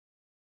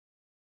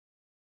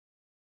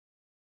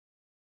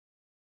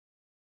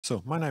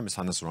So my name is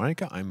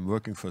Reinecke. I'm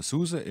working for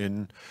SUSE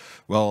in,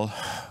 well,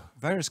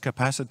 various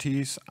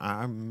capacities.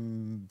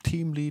 I'm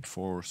team lead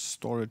for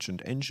storage and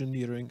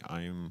engineering.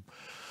 I'm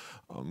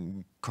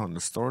kind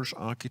of storage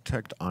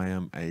architect. I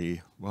am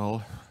a,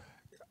 well,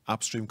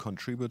 upstream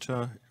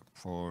contributor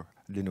for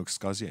Linux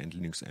SCSI and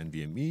Linux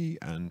NVMe,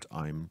 and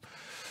I'm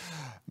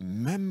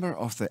member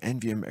of the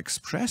NVM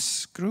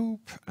Express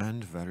group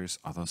and various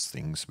other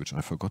things which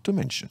I forgot to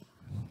mention.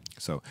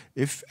 So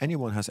if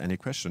anyone has any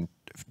question,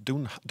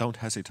 don't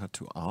hesitate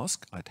to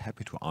ask. I'd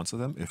happy to answer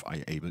them if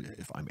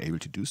I'm able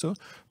to do so.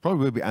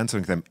 Probably will be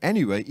answering them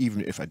anyway,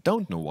 even if I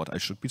don't know what I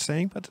should be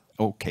saying, but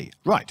okay.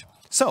 Right.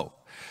 So,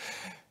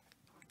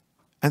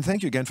 and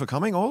thank you again for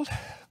coming all.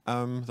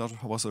 That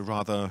was a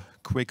rather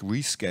quick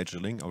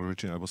rescheduling.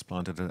 Originally I was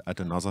planned at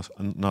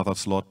another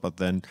slot, but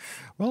then,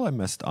 well, I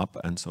messed up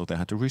and so they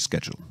had to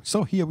reschedule.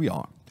 So here we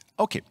are.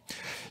 Okay.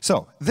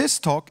 So this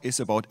talk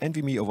is about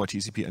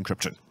NVMe-over-TCP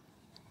encryption.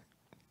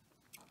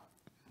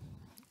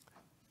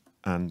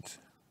 And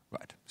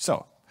right,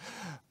 so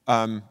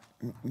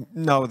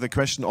now the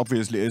question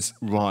obviously is,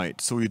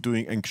 right, so you're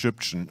doing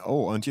encryption.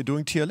 Oh, and you're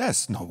doing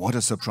TLS. Now, what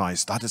a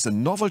surprise. That is a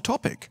novel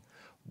topic.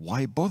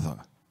 Why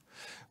bother?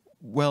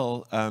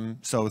 Well,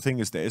 so the thing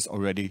is, there is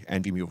already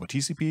NVMe over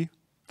TCP.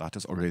 That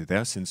is already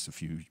there since a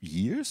few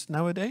years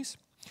nowadays.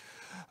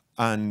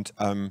 And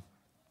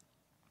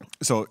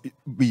so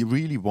we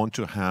really want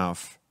to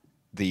have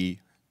the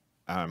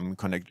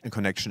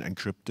connection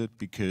encrypted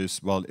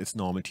because, well, it's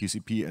normal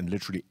TCP and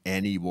literally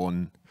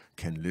anyone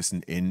can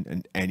listen in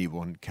and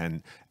anyone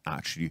can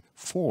actually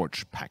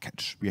forge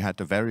package. We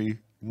had a very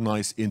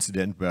nice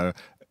incident where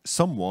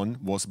someone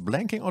was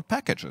blanking out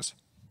packages.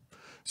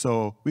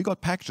 So we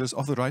got packages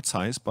of the right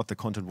size, but the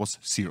content was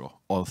 0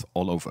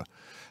 all over.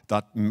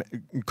 That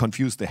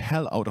confused the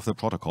hell out of the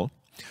protocol,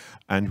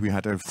 and we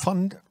had a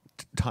fun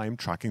time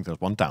tracking that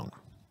one down.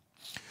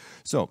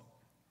 So,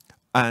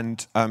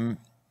 and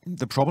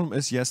the problem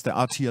is, yes, there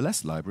are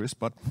TLS libraries,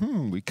 but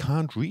we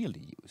can't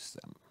really use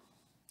them.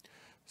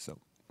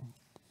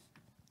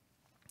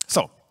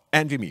 So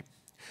NVMe.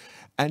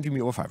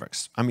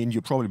 NVMe-Over-Fabrics. I mean,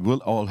 you probably will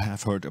all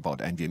have heard about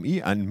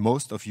NVMe, and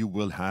most of you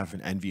will have an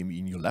NVMe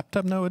in your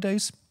laptop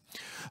nowadays.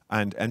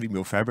 And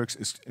NVMe-Over-Fabrics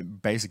is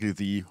basically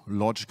the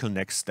logical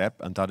next step,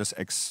 and that is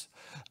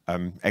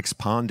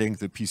expanding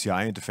the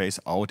PCI interface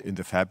out in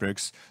the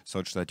fabrics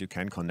such that you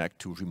can connect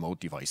to remote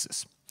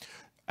devices.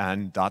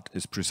 And that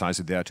is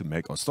precisely there to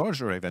make our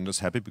storage array vendors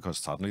happy because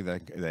suddenly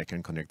they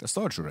can connect their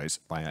storage arrays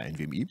via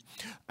NVMe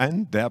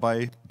and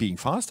thereby being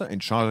faster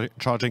and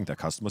charging their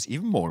customers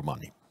even more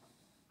money.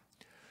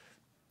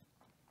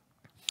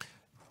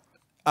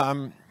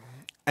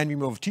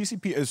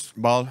 NVMe-over-TCP is,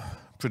 well,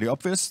 pretty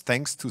obvious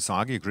thanks to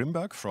Sergey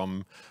Grimberg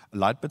from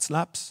Lightbits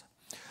Labs,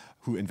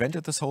 who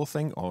invented this whole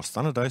thing or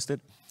standardized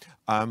it.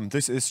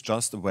 This is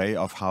just a way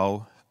of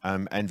how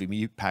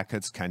NVMe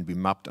packets can be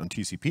mapped on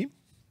TCP.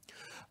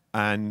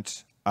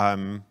 And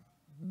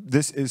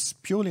this is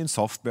purely in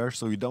software,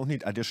 so you don't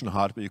need additional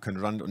hardware. You can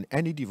run it on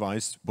any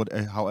device,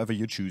 however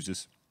you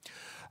choose.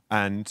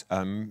 And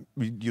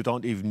you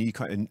don't even need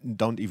to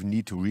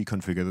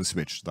reconfigure the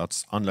switch.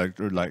 That's unlike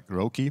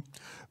Roki,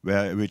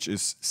 which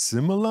is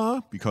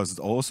similar because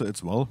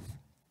Roki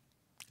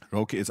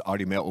is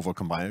RDMA over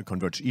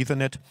converged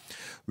Ethernet,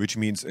 which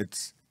means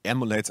it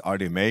emulates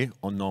RDMA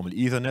on normal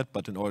Ethernet.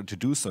 But in order to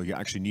do so, you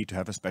actually need to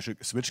have a special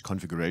switch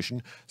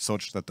configuration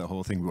such that the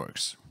whole thing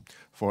works.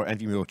 For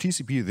NVMe over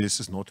TCP, this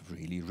is not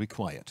really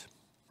required.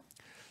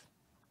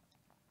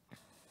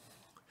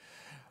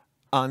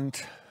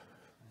 And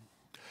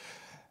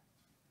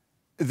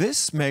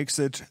this makes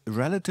it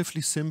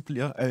relatively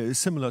similar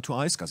to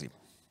iSCSI.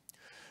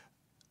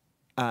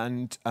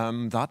 And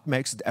that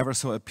makes it ever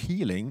so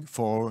appealing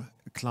for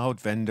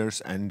cloud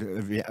vendors and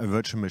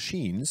virtual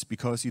machines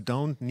because you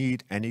don't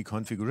need any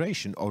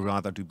configuration, or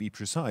rather, to be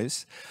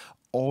precise,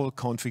 all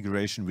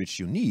configuration which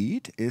you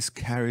need is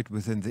carried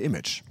within the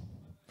image.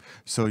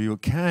 So you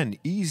can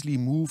easily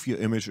move your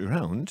image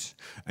around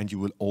and you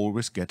will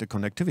always get a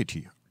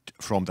connectivity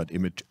from that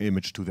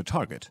image to the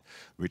target,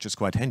 which is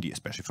quite handy,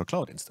 especially for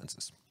cloud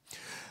instances.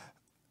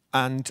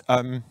 And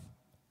but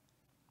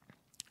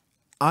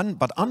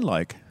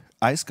unlike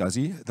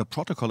iSCSI, the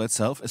protocol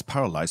itself is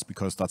parallelized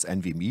because that's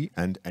NVMe,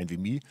 and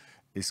NVMe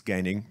is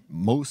gaining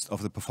most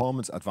of the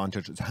performance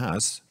advantage it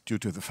has due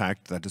to the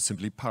fact that it's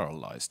simply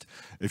parallelized.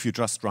 If you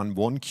just run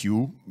one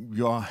queue,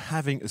 you are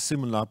having a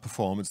similar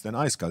performance than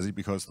iSCSI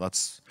because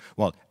that's,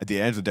 well, at the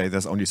end of the day,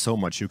 there's only so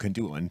much you can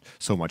do and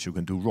so much you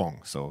can do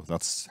wrong. So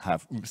that's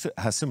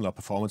has similar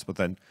performance, but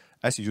then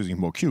as you're using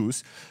more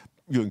queues,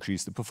 you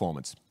increase the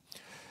performance.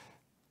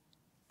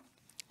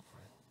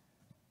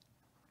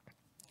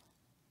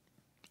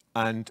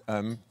 And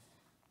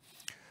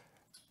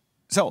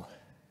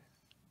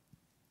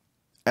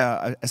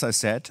as I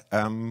said,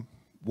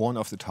 one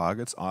of the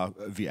targets are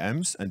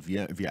VMs and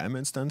VM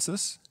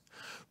instances,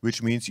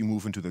 which means you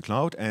move into the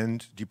cloud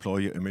and deploy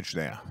your image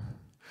there.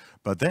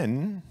 But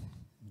then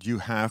you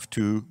have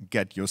to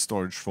get your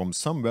storage from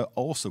somewhere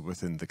also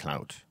within the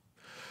cloud.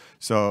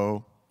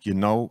 So you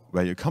know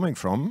where you're coming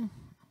from,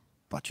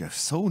 but you have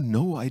so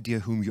no idea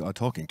whom you are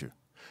talking to.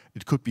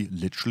 It could be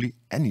literally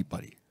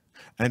anybody.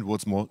 And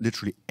what's more,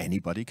 literally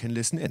anybody can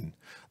listen in.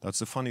 That's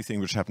the funny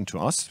thing which happened to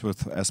us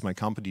as my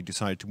company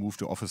decided to move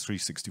to Office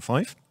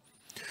 365.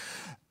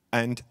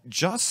 And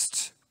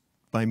just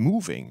by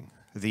moving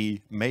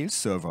the mail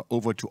server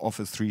over to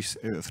Office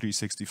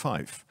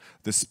 365,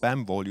 the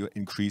spam volume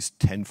increased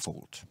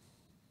tenfold.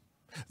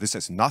 This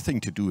has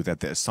nothing to do that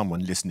there's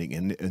someone listening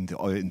in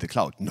the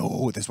cloud.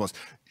 No, this was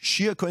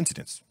sheer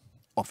coincidence,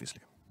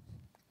 obviously.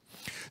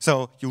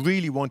 So you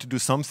really want to do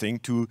something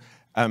to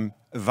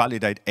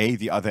validate A,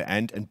 the other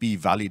end, and B,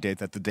 validate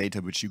that the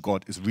data which you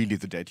got is really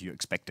the data you're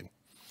expecting.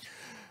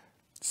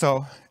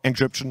 So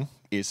encryption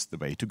is the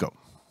way to go.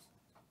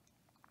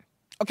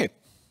 Okay,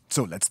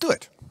 so let's do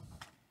it.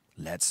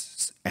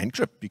 Let's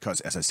encrypt,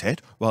 because as I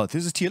said, well,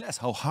 this is TLS.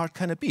 How hard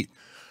can it be?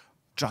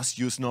 Just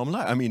use normal.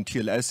 I mean,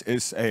 TLS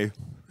is a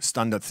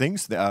standard thing.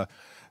 There are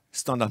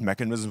standard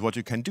mechanisms what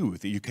you can do.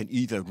 You can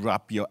either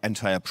wrap your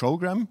entire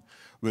program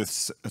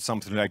with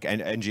something like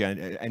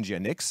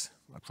NGINX.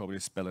 I probably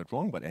spell it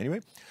wrong, but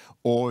anyway.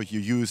 Or you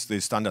use the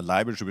standard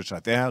libraries which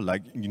are there,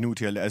 like GNU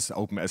TLS,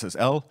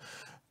 OpenSSL,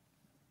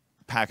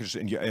 package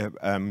in your,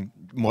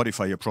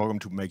 modify your program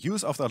to make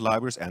use of that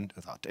libraries, and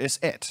that is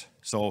it.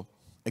 So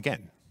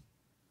again,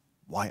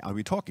 why are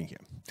we talking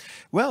here?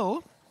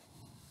 Well,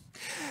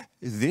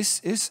 this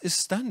is a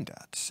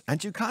standard,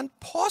 and you can't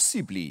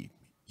possibly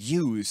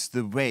use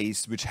the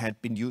ways which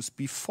had been used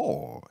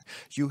before.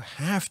 You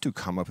have to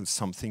come up with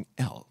something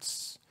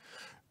else.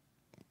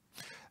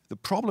 The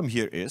problem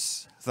here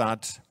is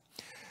that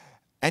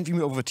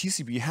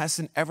NVMe-over-TCP has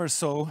an ever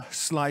so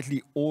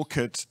slightly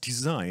awkward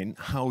design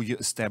how you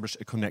establish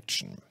a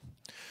connection.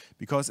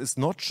 Because it's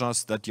not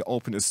just that you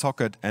open a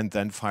socket and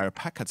then fire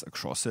packets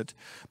across it,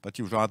 but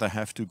you rather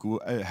have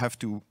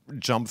to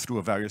jump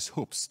through various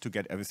hoops to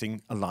get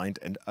everything aligned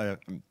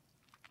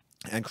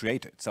and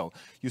created. So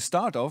you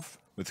start off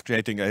with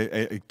creating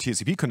a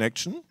TCP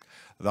connection.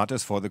 That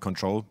is for the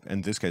control,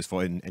 in this case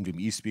for in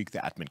NVMe speak, the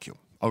admin queue.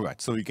 All right,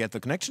 so you get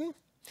the connection.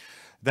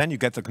 Then you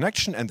get the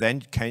connection, and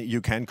then you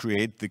can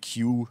create the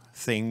queue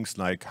things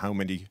like how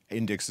many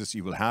indexes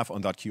you will have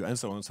on that queue and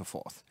so on and so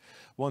forth.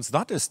 Once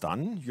that is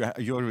done,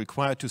 you're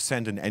required to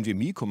send an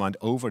NVMe command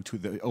over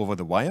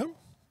the wire,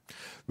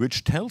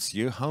 which tells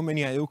you how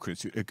many IO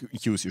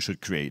queues you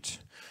should create.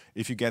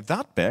 If you get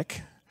that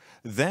back,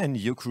 then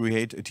you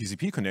create a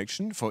TCP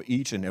connection for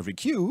each and every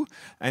queue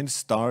and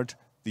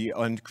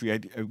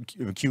create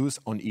queues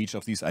on each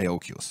of these IO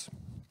queues.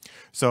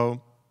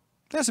 So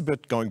there's a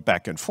bit going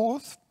back and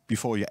forth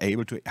before you're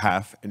able to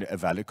have a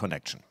valid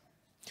connection.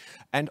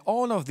 And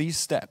all of these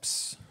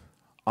steps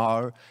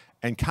are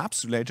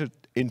encapsulated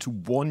into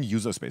one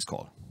user space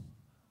call.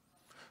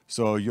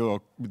 So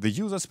the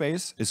user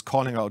space is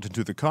calling out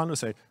into the kernel,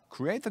 say,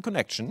 create the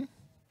connection.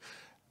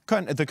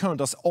 The kernel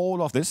does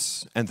all of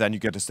this, and then you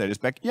get a status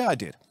back, yeah, I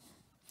did.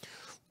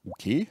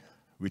 Okay,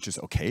 which is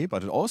okay,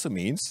 but it also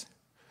means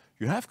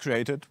you have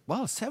created,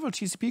 well, several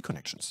TCP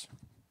connections.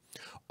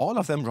 All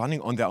of them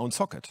running on their own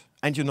socket.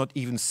 And you're not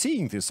even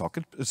seeing these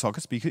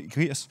sockets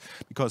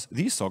because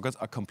these sockets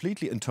are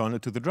completely internal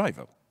to the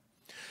driver.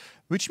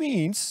 Which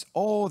means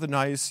all the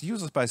nice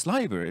user space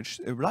libraries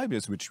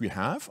which we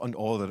have and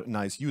all the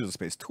nice user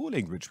space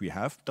tooling which we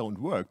have don't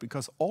work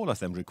because all of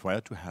them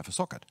require to have a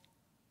socket,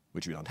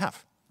 which we don't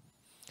have.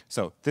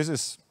 So this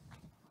is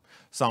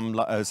some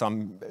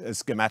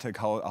schematic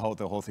how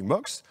the whole thing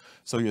works.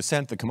 So you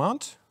send the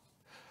command,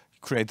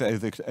 create the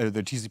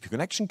TCP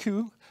connection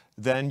queue,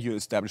 then you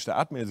establish the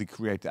admin, you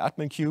create the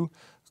admin queue,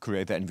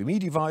 create the NVMe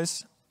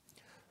device,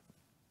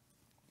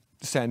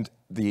 send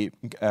the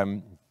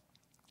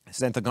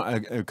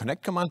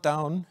connect command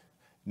down.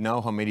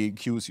 Now how many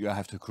queues you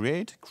have to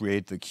create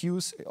the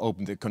queues,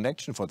 open the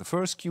connection for the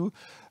first queue,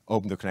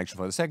 open the connection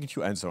for the second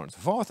queue, and so on and so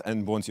forth.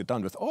 And once you're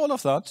done with all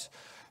of that,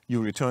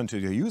 you return to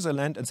your user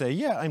land and say,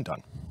 yeah, I'm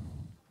done.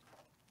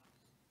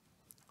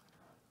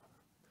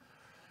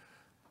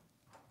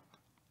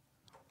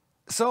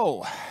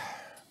 So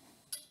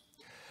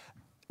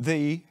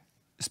the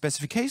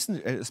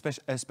specification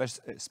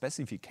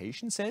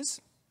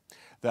says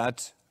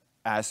that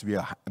as we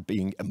are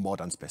being a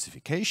modern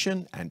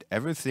specification and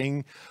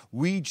everything,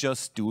 we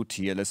just do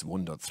TLS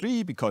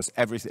 1.3 because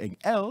everything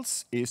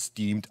else is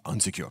deemed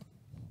unsecure.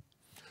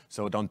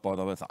 So don't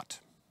bother with that.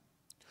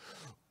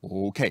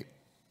 Okay.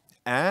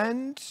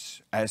 And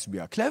as we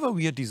are clever,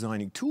 we are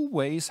designing two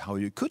ways how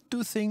you could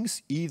do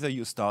things. Either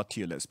you start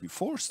TLS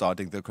before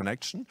starting the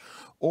connection,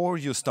 or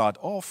you start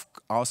off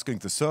asking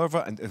the server,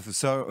 and if the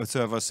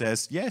server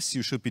says, yes,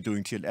 you should be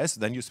doing TLS,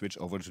 then you switch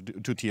over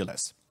to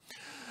TLS.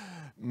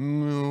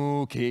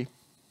 Okay,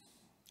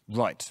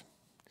 right.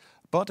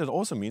 But it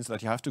also means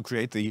that you have to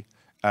create the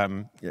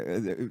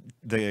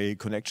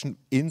connection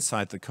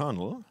inside the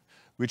kernel,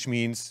 which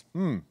means,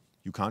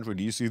 you can't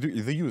release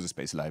the user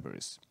space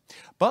libraries.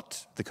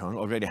 But the kernel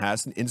already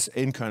has an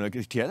in-kernel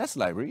TLS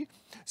library,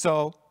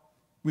 so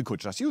we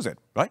could just use it,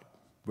 right?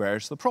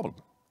 Where's the problem?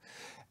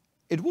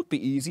 It would be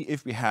easy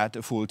if we had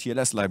a full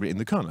TLS library in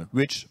the kernel,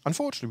 which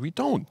unfortunately we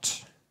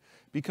don't.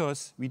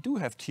 because we do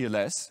have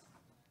TLS,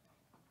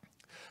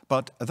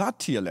 but that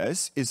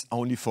TLS is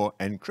only for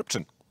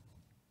encryption.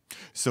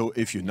 So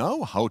if you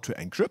know how to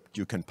encrypt,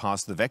 you can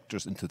pass the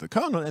vectors into the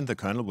kernel, and the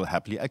kernel will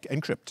happily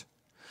encrypt.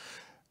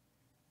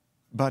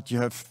 But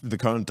the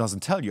kernel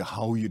doesn't tell you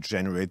how you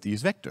generate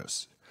these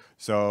vectors.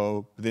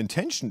 So the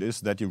intention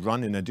is that you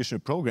run an additional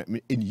program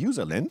in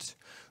userland,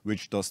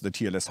 which does the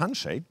TLS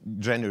handshake,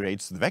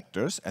 generates the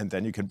vectors, and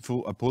then you can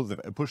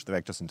push the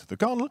vectors into the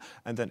kernel,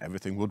 and then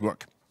everything would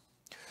work.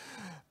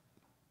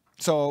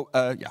 So,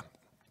 yeah.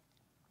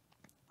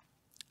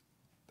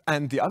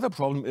 And the other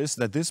problem is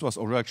that this was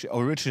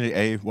originally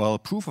a, well,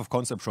 proof of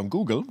concept from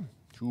Google,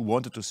 who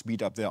wanted to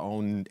speed up their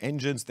own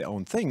engines, their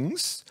own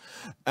things.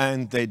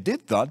 And they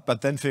did that,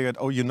 but then figured,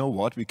 oh, you know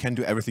what, we can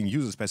do everything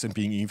user space and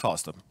being even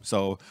faster.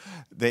 So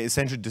they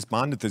essentially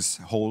disbanded this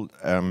whole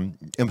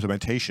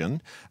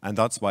implementation, and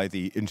that's why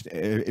the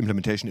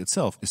implementation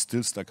itself is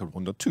still stuck at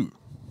 1.2,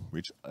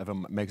 which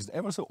makes it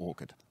ever so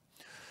awkward.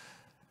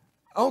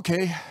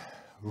 Okay,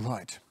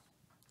 right.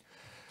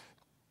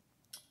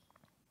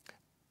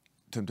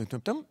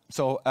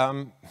 So,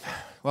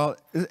 well,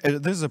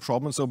 this is a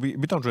problem, so we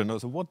don't really know.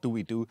 So what do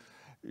we do?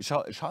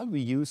 Can we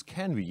use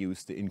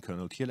the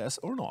in-kernel TLS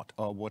or not?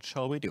 Or what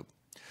shall we do?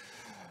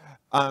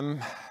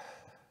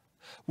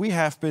 We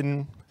have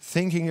been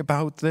thinking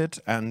about it,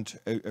 and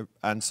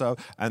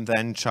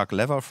then Chuck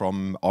Lever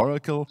from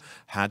Oracle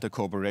had a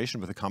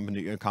cooperation with a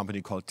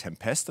company called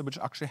Tempesta, which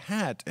actually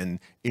had an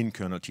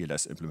in-kernel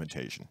TLS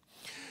implementation.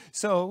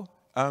 So,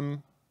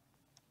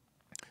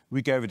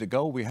 we gave it a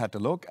go, we had a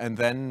look, and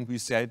then we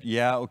said,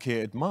 yeah,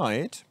 okay, it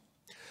might,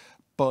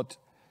 but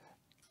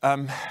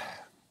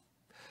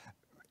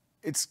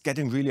it's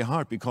getting really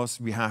hard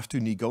because we have to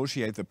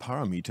negotiate the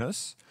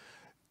parameters,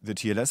 the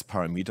TLS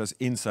parameters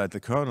inside the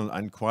kernel,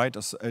 and quite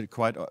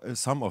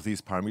some of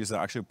these parameters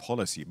are actually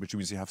policy, which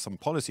means you have some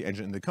policy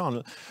engine in the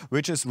kernel,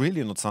 which is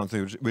really not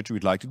something which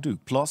we'd like to do.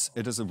 Plus,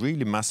 it is a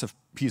really massive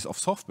piece of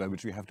software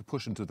which we have to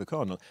push into the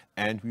kernel,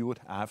 and we would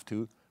have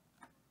to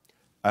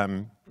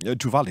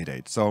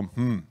validate. So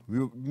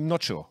we're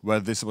not sure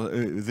whether this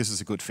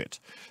is a good fit.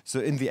 So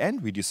in the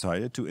end, we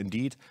decided to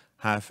indeed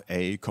have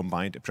a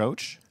combined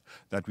approach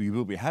that we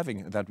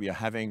are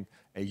having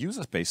a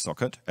user space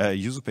socket, a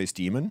user space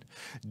daemon,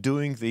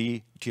 doing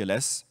the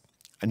TLS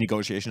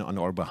negotiation on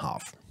our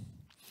behalf,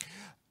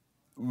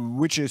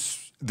 which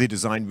is the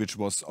design which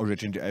was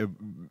originally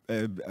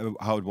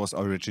how it was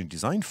originally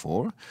designed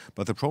for.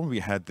 But the problem we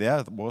had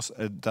there was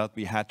that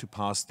we had to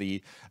pass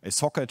a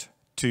socket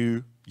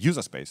to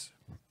user space.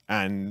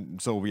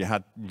 And so we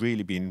had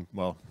really been,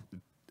 well,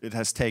 it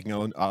has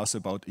taken us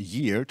about a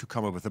year to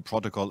come up with a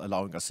protocol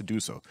allowing us to do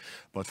so.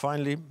 But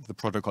finally, the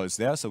protocol is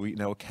there, so we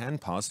now can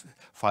pass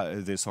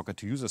the socket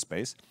to user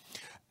space.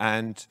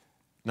 And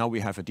now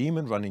we have a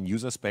daemon running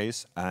user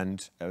space,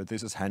 and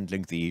this is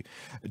handling the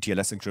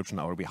TLS encryption on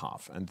our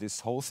behalf. And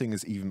this whole thing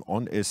is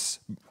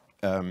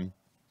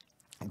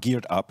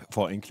geared up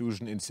for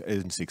inclusion in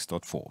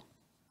 6.4.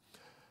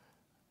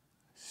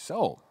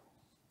 So,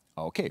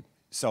 okay,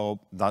 so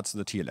that's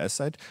the TLS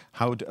side.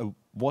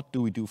 What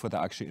do we do for the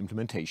actual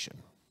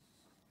implementation?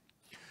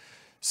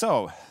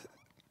 So,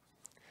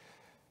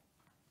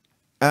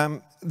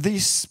 the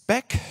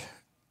spec,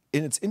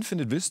 in its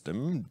infinite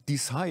wisdom,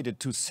 decided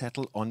to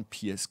settle on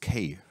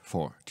PSK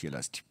for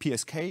TLS.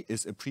 PSK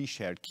is a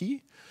pre-shared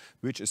key,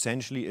 which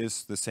essentially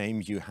is the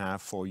same you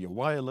have for your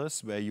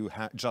wireless, where you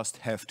just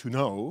have to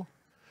know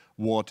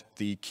what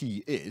the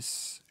key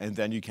is, and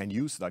then you can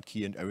use that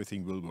key and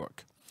everything will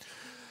work.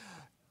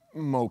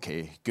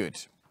 Okay,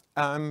 good.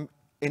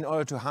 In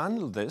order to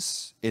handle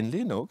this in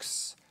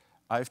Linux,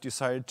 I've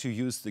decided to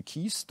use the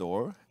key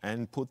store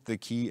and put the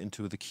key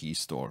into the key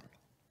store,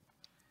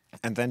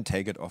 and then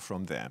take it off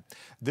from there.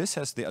 This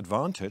has the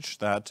advantage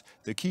that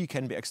the key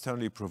can be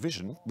externally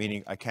provisioned,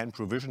 meaning I can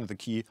provision the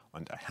key,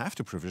 and I have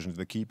to provision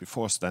the key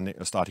before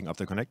starting up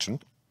the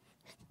connection.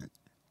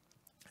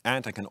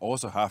 And I can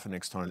also have an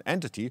external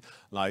entity,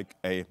 like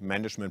a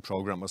management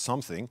program or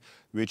something,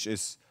 which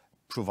is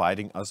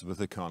providing us with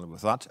the kernel.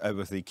 With that,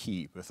 with the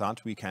key. With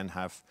that,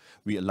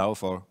 we allow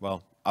for,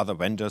 well, other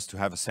vendors to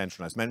have a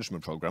centralized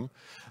management program,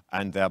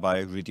 and thereby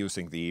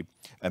reducing the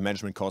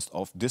management cost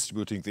of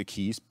distributing the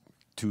keys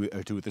to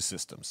the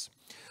systems.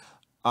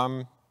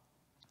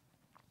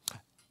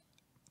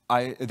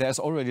 There's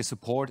already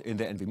support in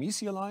the NVMe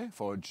CLI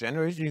for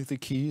generating the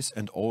keys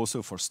and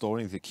also for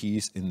storing the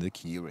keys in the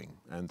keyring.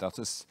 And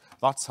that's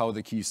how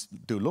the keys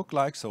do look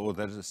like. So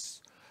there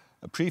is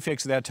a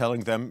prefix there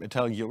telling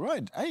you,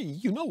 right, hey,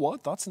 you know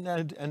what, that's an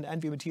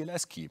NVMe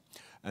TLS key.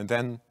 And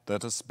then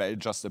that is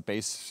just a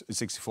base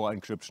 64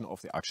 encryption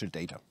of the actual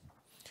data.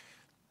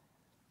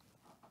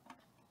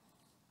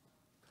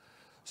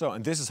 So,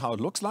 and this is how it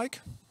looks like.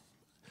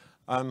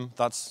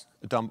 That's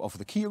a dump of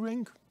the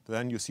keyring.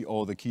 Then you see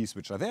all the keys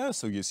which are there.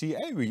 So you see,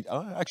 hey, we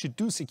actually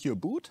do secure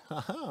boot,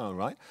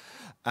 right?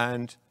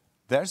 And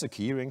there's a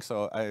keyring,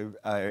 so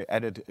I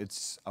added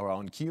its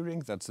around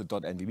keyring. That's the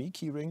 .NVMe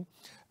keyring.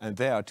 And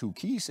there are two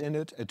keys in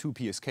it, two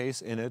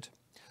PSKs in it.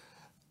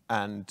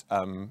 And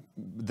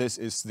this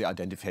is the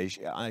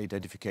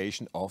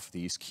identification of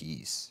these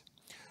keys.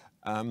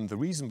 The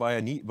reason why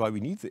we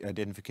need the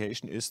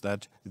identification is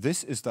that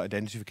this is the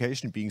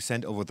identification being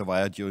sent over the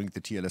wire during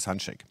the TLS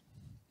handshake.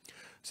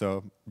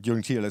 So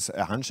during TLS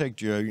handshake,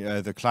 during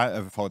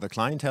for the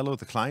client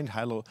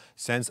hello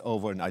sends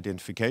over an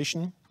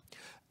identification,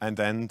 and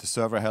then the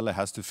server hello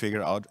has to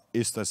figure out,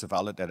 is this a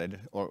valid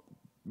identity, or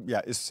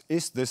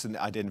is this an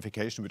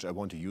identification which I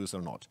want to use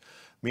or not?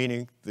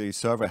 Meaning the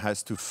server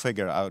has to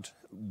figure out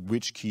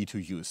which key to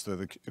use.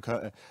 So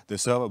the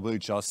server will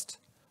just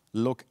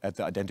look at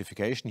the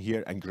identification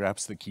here and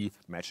grabs the key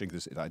matching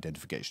this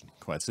identification.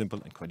 Quite simple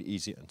and quite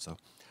easy, and so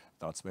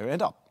that's where we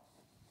end up.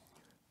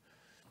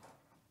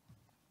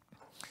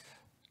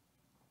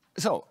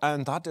 So,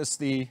 and that is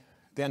the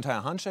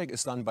entire handshake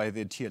is done by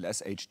the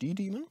TLS HD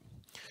daemon,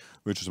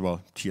 which is,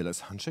 well,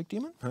 TLS handshake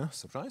daemon,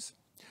 surprise,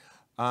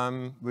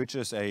 which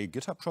is a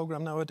GitHub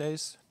program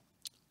nowadays,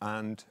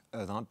 and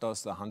that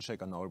does the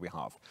handshake on our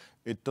behalf.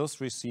 It does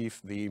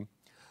receive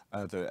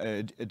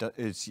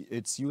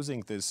it's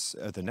using this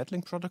the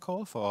netlink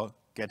protocol for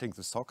getting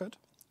the socket,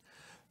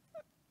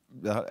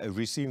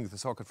 receiving the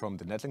socket from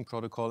the netlink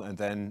protocol, and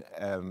then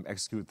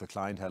execute the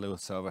client hello,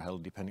 server hello,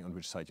 depending on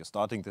which side you're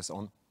starting this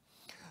on.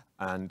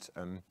 And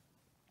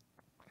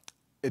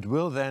it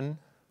will then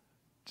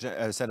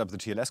set up the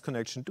TLS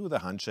connection, do the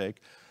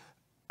handshake,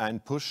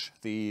 and push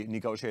the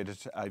negotiated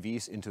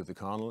IVs into the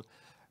kernel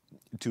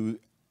to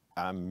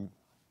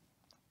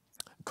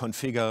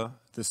configure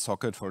the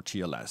socket for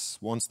TLS.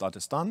 Once that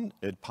is done,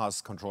 it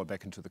passes control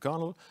back into the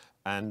kernel,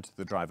 and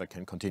the driver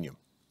can continue.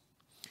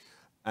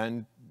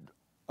 And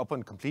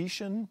upon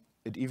completion,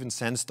 it even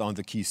sends down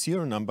the key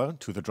serial number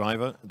to the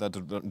driver, that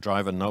the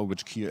driver knows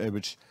which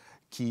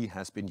key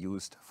has been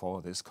used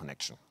for this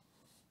connection.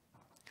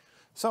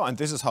 So, and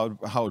this is how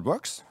it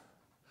works.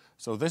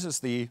 So this is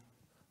the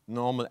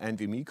normal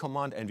NVMe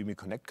command, NVMe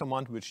connect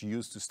command, which you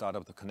use to start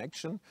up the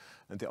connection.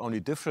 And the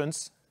only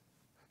difference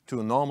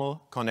to a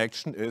normal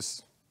connection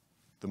is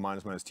the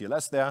minus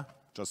TLS there,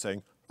 just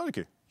saying,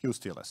 okay, use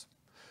TLS.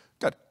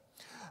 Good.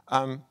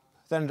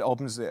 Then it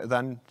opens,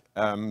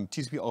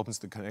 TCP opens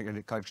the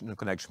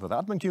connection for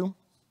the admin queue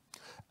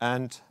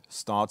and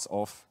starts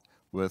off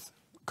with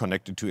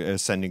connected to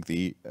sending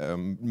the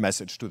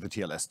message to the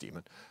TLS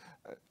daemon.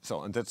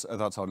 So, and that's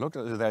how it looked.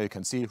 There you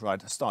can see,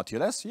 right, start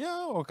TLS,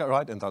 yeah, okay,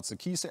 right, and that's the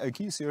key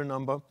serial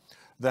number.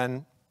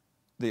 Then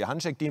the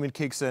handshake daemon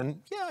kicks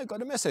in, yeah, I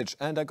got a message,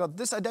 and I got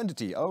this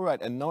identity, all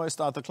right, and now I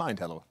start the client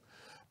hello.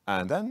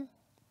 And then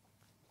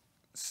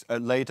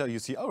later you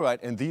see, all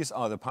right, and these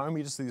are the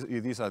parameters,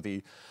 these are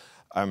the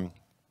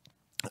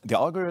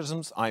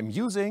algorithms I'm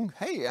using,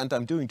 hey, and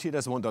I'm doing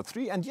TLS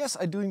 1.3, and yes,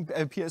 I'm doing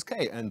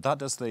PSK, and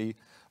that is the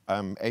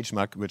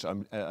HMAC which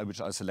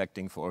I'm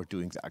selecting for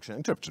doing the actual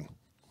encryption.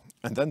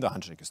 And then the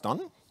handshake is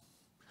done,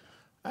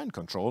 and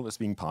control is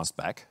being passed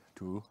back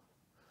to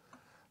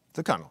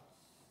the kernel.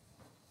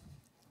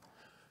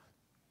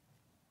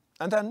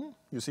 And then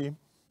you see,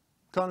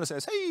 kernel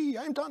says, hey,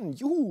 I'm done,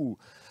 yoo-hoo,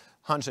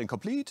 handshake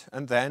complete,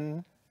 and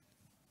then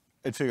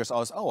it figures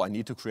out, oh, I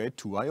need to create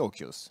 2 IO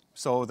queues.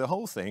 So the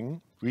whole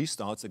thing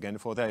restarts again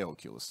for the IO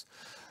queues.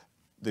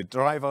 The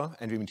driver,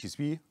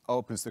 NVMe-TCP,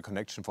 opens the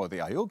connection for the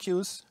IO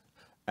queues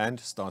and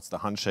starts the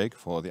handshake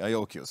for the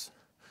IO queues.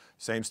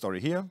 Same story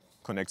here,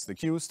 connects the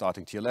queue,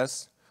 starting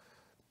TLS.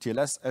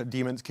 TLS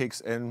daemon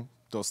kicks in,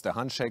 does the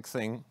handshake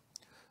thing,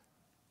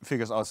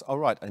 figures out, all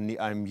right,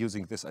 I'm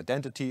using this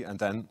identity, and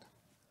then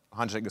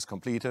handshake is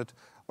completed.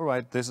 All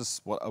right, this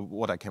is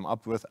what I came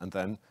up with, and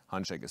then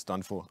handshake is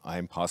done for.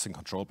 I'm passing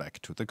control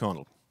back to the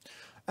kernel.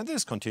 And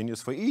this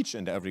continues for each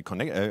and every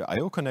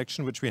IO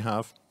connection which we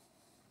have.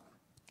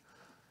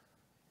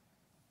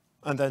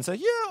 And then say,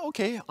 yeah,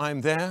 okay,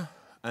 I'm there.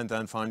 And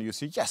then finally you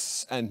see,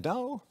 yes, and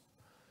now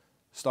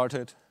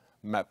started,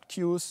 mapped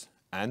queues,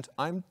 and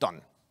I'm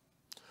done.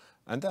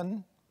 And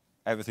then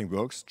everything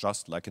works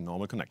just like a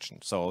normal connection.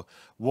 So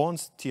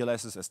once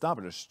TLS is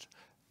established,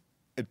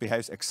 it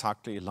behaves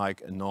exactly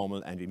like a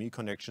normal NVMe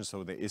connection,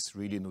 so there is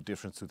really no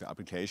difference to the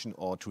application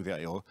or to the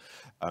I/O.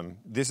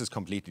 This is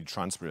completely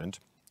transparent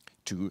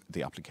to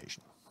the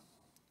application,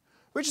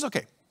 which is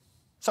okay.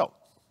 So,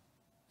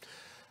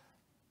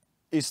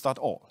 is that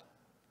all?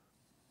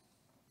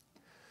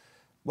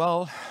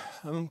 Well,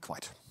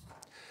 quite.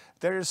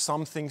 There is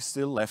something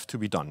still left to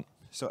be done.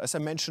 So as I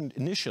mentioned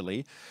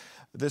initially,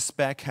 the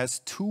spec has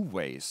 2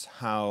 ways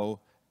how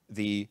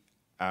the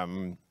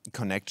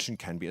connection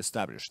can be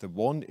established. The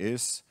one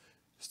is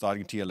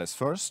starting TLS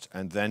first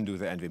and then do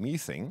the NVMe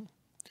thing.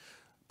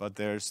 But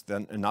there's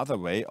then another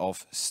way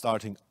of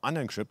starting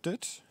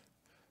unencrypted,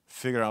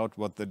 figure out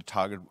what the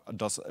target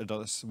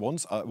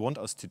want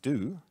us to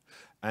do,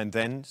 and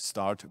then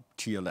start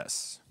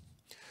TLS.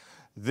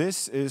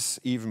 This is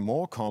even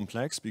more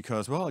complex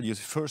because, well, you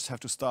first have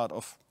to start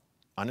off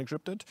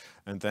unencrypted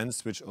and then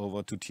switch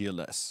over to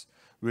TLS,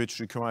 which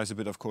requires a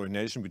bit of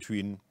coordination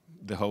between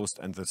the host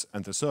and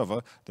the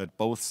server, that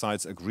both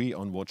sides agree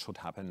on what should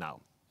happen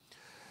now.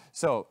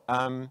 So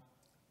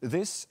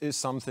this is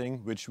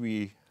something which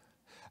we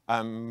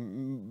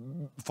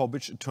for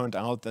which it turned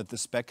out that the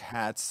spec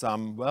had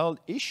some, well,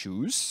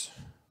 issues,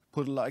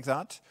 put it like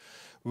that,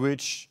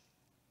 which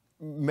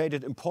made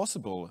it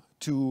impossible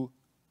to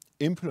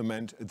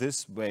implement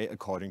this way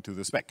according to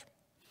the spec,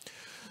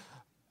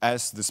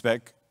 as the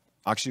spec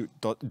actually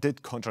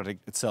did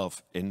contradict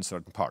itself in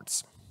certain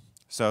parts.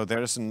 So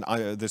there's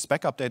the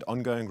spec update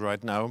ongoing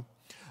right now,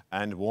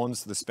 and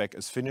once the spec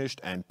is finished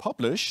and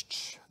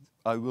published,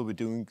 I will be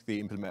doing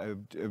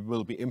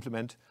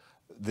implement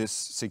this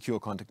secure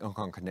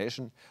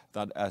concatenation,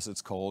 that as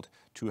it's called,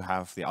 to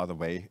have the other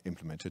way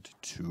implemented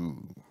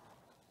too.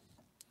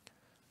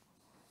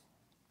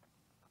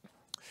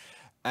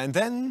 And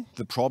then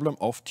the problem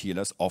of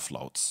TLS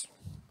offloads.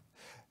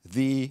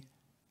 The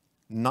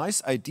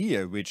nice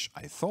idea, which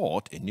I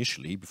thought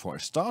initially before I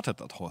started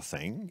that whole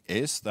thing,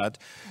 is that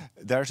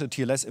there's a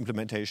TLS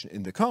implementation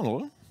in the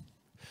kernel,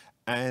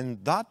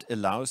 and that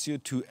allows you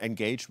to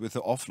engage with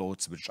the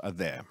offloads which are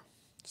there.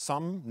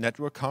 Some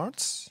network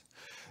cards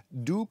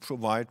do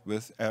provide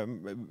with,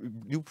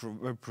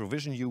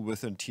 provision you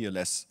with a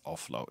TLS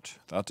offload.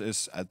 That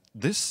is, at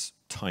this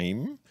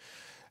time,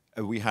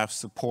 we have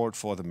support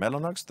for the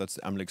Mellanox, that's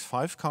the AMLX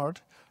 5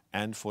 card,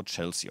 and for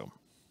Chelsea.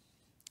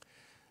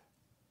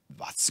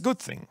 That's a good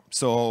thing.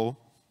 So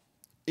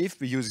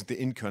if we're using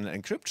the in-kernel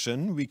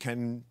encryption, we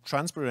can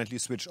transparently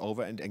switch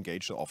over and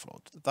engage the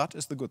offload. That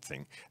is the good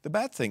thing. The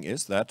bad thing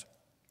is that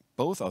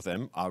both of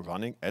them are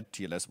running at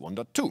TLS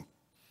 1.2.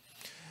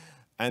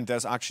 And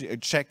there's actually a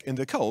check in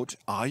the code,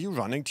 are you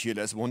running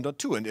TLS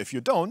 1.2? And if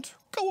you don't,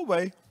 go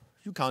away.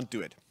 You can't do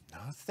it.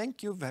 Now,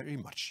 thank you very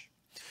much.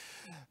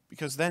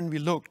 Because then we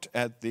looked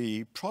at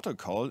the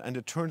protocol, and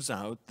it turns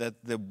out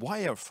that the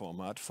wire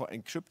format for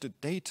encrypted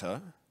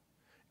data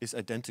is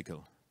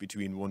identical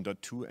between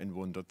 1.2 and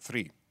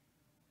 1.3.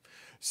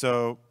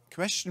 So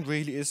question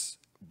really is,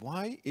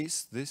 why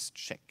is this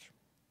check?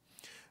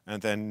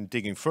 And then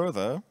digging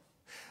further,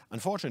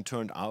 unfortunately it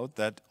turned out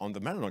that on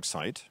the Mellanox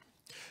side,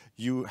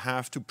 you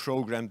have to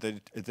program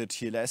the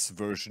TLS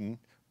version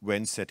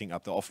when setting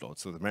up the offload.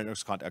 So the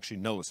Mellanox card actually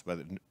knows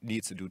whether it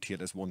needs to do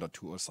TLS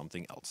 1.2 or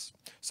something else.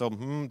 So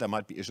there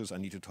might be issues. I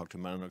need to talk to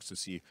Mellanox to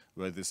see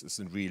whether this is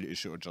a real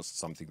issue or just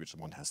something which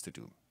one has to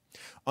do.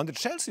 On the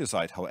Chelsea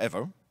side,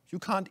 however, you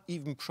can't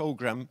even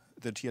program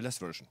the TLS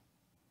version.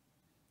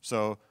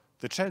 So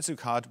the Chelsea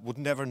card would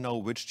never know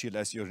which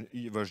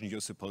TLS version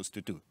you're supposed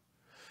to do.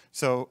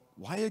 So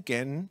why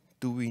again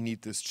do we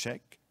need this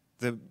check?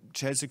 The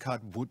Chelsea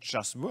card would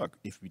just work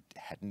if we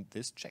hadn't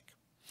this check.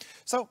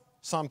 So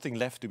something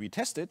left to be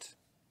tested,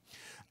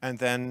 and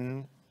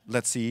then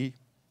let's see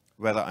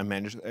whether I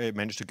manage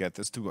to get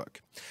this to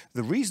work.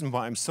 The reason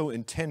why I'm so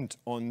intent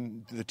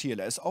on the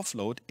TLS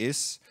offload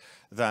is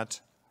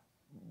that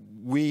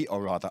we,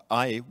 or rather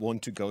I,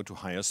 want to go to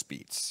higher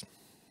speeds.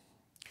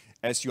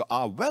 As you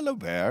are well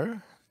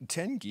aware,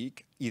 10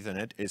 gig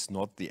Ethernet is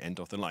not the end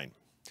of the line.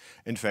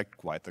 In fact,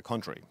 quite the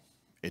contrary.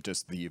 It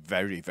is the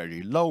very,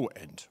 very low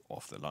end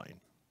of the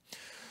line.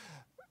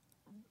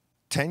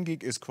 10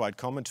 gig is quite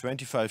common,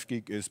 25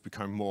 gig is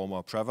becoming more and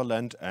more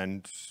prevalent,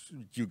 and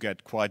you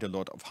get quite a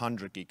lot of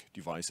 100 gig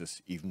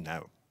devices even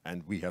now.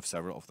 And we have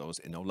several of those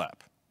in our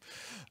lab.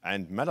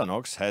 And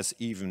Mellanox has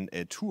even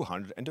a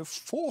 200 and a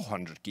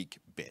 400 gig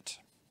bit.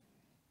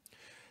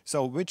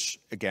 So which,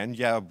 again,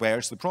 yeah,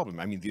 where's the problem?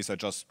 I mean, these are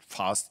just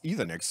fast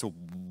Ethernet, so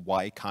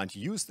why can't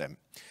you use them?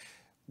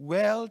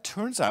 Well,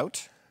 turns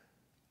out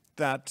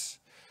that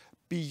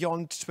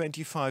beyond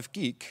 25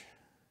 gig,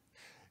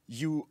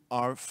 you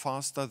are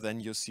faster than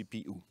your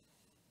CPU.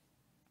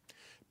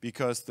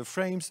 Because the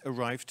frames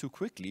arrive too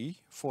quickly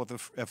for the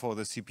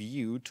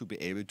CPU to be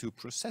able to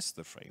process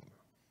the frame.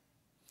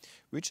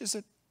 Which is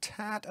a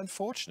tad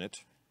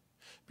unfortunate,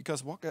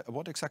 because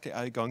what exactly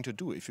are you going to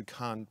do if you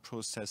can't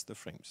process the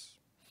frames?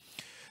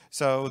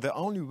 So the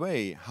only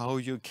way how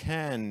you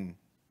can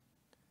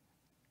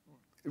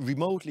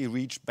remotely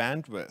reach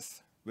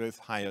bandwidth with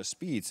higher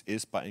speeds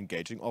is by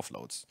engaging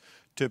offloads.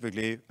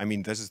 Typically, I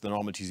mean, this is the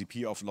normal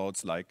TCP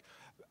offloads like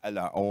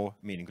LRO,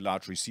 meaning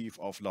large receive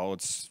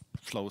offloads,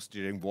 flow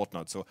steering,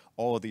 whatnot. So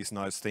all these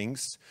nice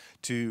things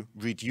to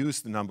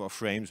reduce the number of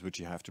frames which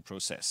you have to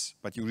process.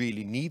 But you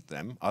really need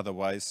them,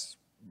 otherwise,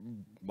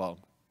 well,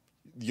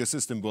 your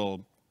system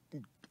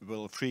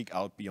will freak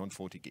out beyond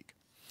 40 gig.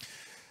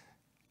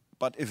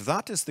 But if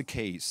that is the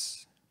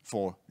case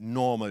for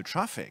normal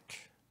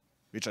traffic,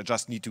 which I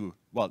just need to,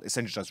 well,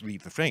 essentially just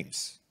read the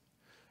frames,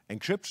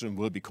 encryption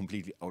will be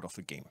completely out of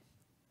the game.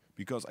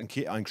 Because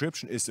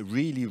encryption is a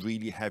really,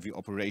 really heavy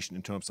operation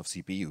in terms of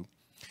CPU.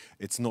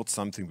 It's not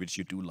something which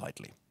you do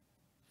lightly.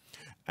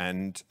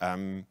 And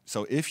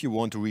so if you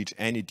want to reach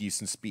any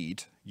decent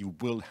speed, you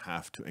will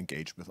have to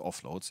engage with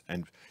offloads,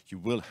 and you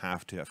will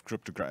have to have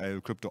crypto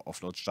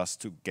offloads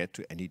just to get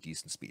to any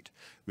decent speed,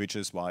 which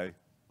is why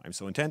I'm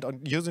so intent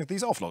on using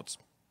these offloads,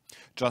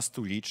 just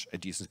to reach a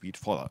decent speed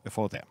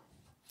for them.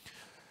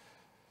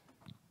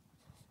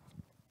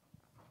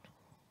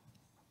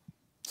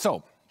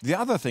 So the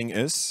other thing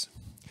is,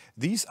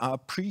 these are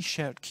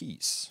pre-shared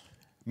keys,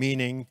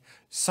 meaning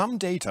some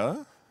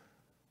data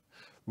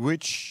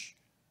which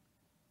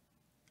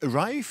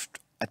arrived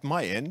at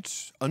my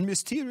end on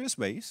mysterious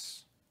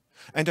ways,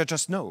 and I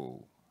just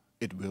know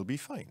it will be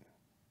fine.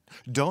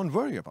 Don't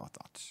worry about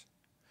that.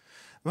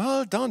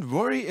 Well, don't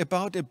worry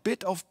about a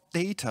bit of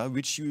data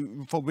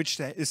for which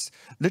there is,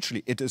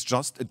 literally, it is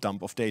just a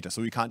dump of data,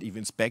 so you can't even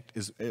inspect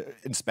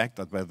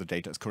that whether the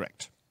data is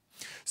correct.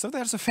 So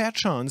there's a fair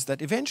chance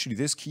that eventually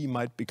this key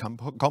might become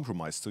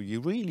compromised, so you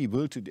really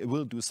will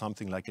do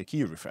something like a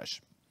key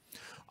refresh,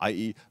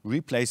 i.e.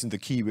 replacing the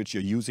key which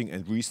you're using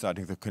and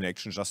restarting the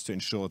connection just to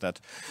ensure that,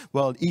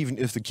 well, even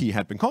if the key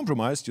had been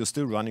compromised, you're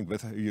still running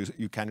with,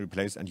 you can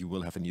replace and you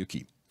will have a new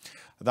key.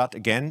 That,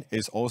 again,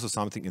 is also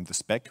something in the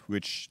spec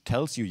which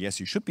tells you, yes,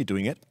 you should be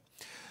doing it.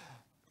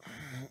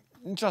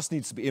 It just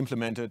needs to be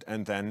implemented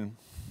and then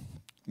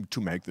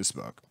to make this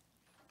work.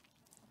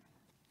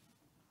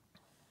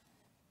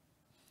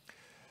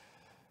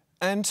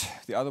 And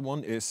the other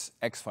one is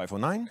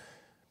X509.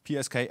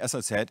 PSK, as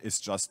I said,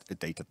 is just a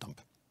data dump,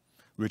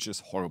 which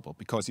is horrible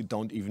because you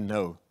don't even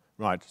know,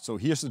 right, so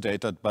here's the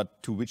data,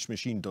 but to which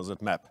machine does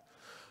it map?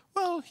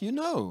 Well, you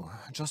know,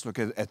 just look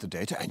at the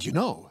data and you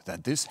know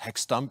that this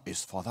hex dump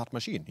is for that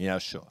machine. Yeah,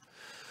 sure.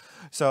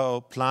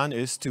 So plan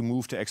is to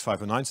move to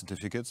X509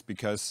 certificates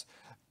because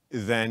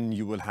then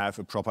you will have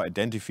a proper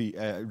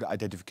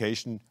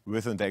identification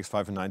within the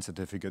X509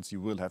 certificates.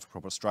 You will have a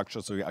proper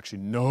structure so you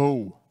actually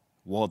know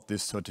what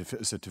this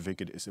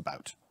certificate is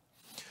about.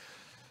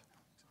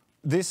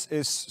 This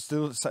is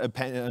still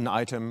an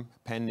item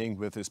pending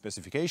with the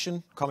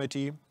specification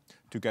committee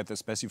to get this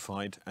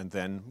specified, and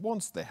then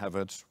once they have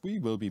it, we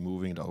will be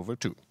moving it over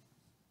too.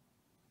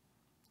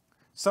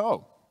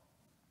 So,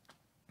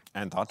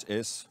 and that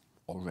is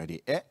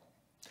already it.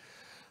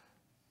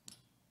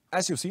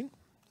 As you've seen,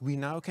 we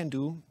now can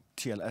do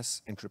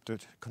TLS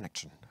encrypted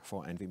connection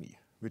for NVMe,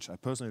 which I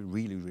personally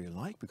really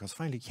like, because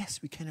finally, yes,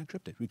 we can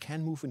encrypt it. We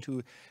can move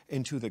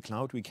into the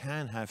cloud. We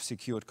can have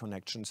secured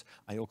connections,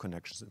 I/O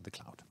connections in the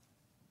cloud.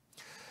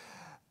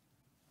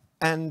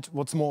 And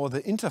what's more,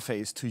 the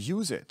interface to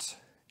use it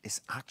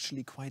is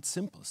actually quite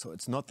simple. So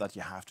it's not that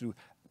you have to do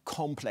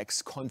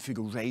complex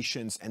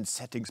configurations and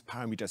settings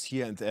parameters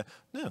here and there.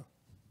 No.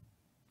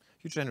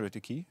 You generate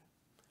a key,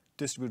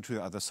 distribute to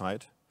the other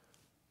side,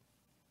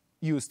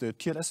 use the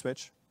TLS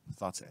switch,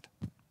 that's it.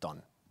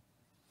 Done.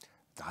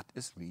 That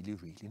is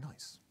really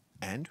nice.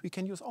 And we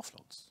can use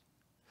offloads.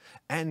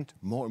 And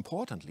more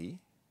importantly,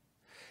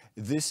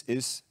 this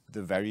is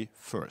the very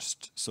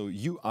first. So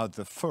you are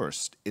the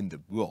first in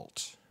the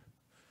world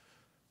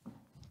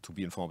to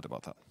be informed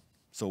about that.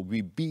 So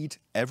we beat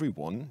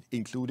everyone,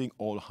 including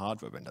all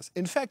hardware vendors.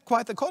 In fact,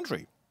 quite the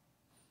contrary.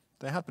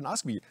 They had been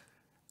asking me,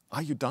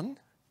 are you done?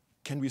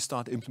 Can we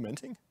start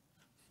implementing?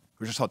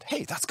 We just thought,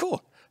 hey, that's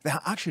cool. They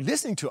are actually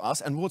listening to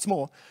us, and what's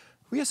more,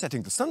 we are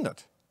setting the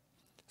standard.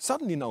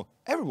 Suddenly now,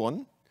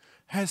 everyone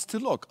has to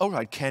look, all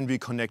right, can we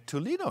connect to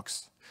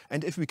Linux?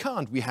 And if we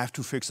can't, we have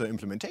to fix our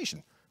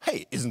implementation.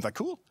 Hey, isn't that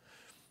cool?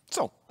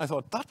 So I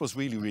thought that was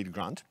really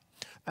grand.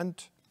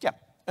 And yeah.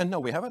 And now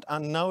we have it,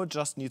 and now it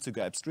just needs to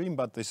go upstream,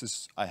 but this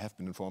is, I have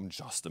been informed,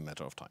 just a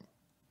matter of time.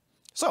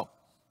 So,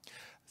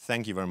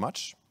 thank you very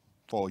much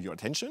for your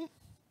attention,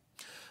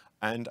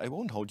 and I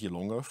won't hold you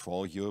longer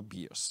for your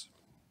beers.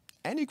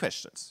 Any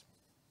questions?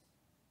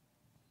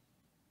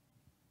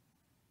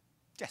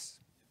 Yes.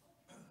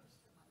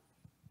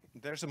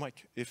 There's a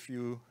mic, if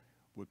you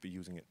would be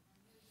using it.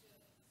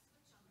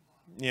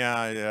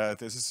 Yeah,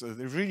 this is a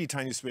really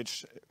tiny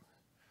switch.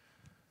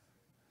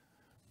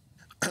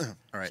 All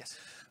right. Yes.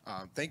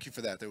 Thank you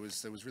for that. That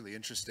was really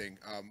interesting.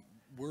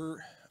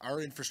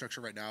 Our infrastructure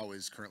right now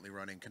is currently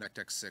running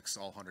ConnectX 6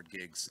 all 100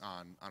 gigs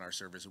on our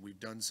servers, and we've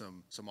done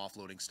some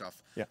offloading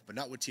stuff, yeah, but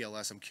not with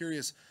TLS. I'm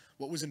curious,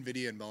 what was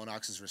NVIDIA and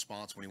Mellanox's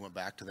response when he went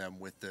back to them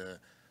with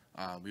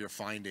your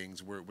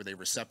findings? Were they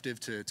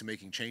receptive to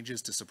making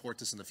changes to support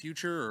this in the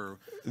future? Or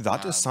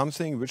that is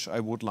something which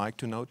I would like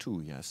to know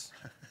too. Yes.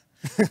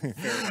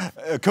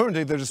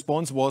 Currently, the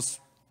response was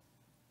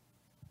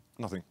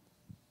nothing.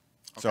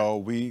 Okay.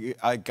 So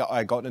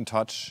I got in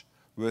touch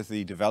with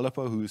the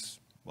developer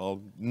who's,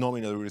 well,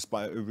 nominally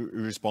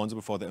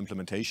responsible for the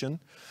implementation.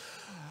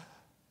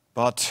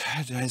 But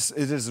it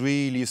is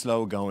really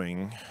slow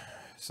going.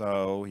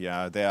 So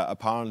yeah,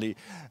 apparently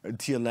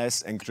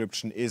TLS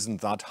encryption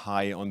isn't that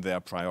high on their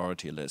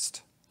priority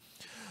list.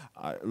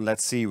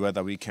 Let's see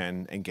whether we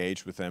can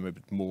engage with them a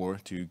bit more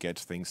to get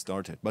things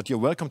started. But you're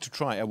welcome to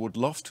try. I would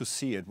love to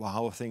see it,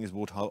 how things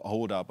would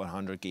hold up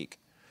 100 gig.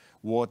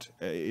 What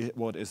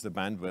is the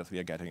bandwidth we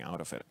are getting out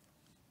of it?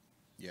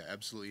 Yeah,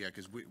 absolutely. Yeah,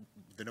 because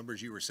the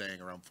numbers you were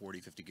saying around 40,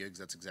 50 gigs,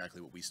 that's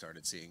exactly what we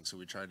started seeing. So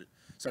we started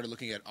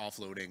looking at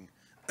offloading.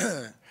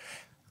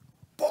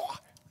 Oh,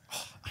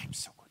 I'm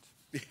so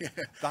good. Yeah.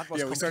 That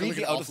was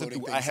completely out of the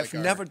blue. I have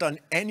never done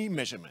any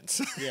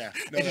measurements. Yeah,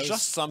 it is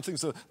just something.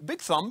 So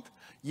big thump.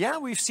 Yeah,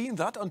 we've seen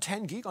that on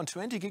 10 gig, on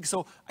 20 gig,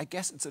 so I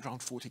guess it's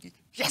around 40 gig.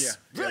 Yes, Yeah,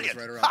 brilliant. it's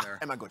right around there.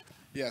 Am I good?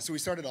 Yeah, so we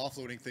started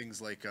offloading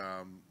things like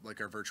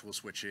our virtual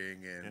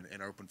switching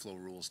and our open flow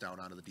rules down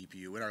onto the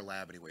DPU in our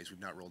lab. Anyways,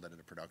 we've not rolled that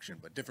into production,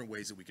 but different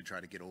ways that we can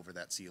try to get over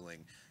that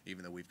ceiling,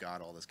 even though we've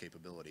got all this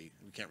capability,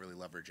 we can't really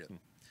leverage it.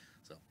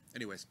 So,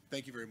 anyways,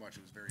 thank you very much.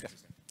 It was very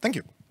interesting. Thank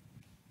you.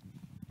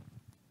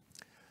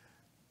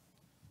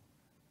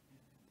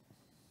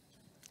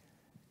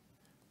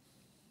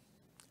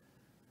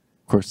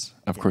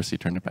 Of course, he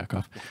turned it back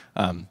off.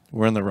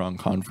 We're in the wrong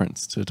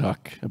conference to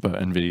talk about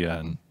NVIDIA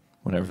and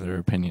whatever their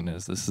opinion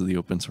is. This is the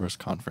open source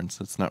conference.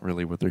 That's not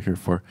really what they're here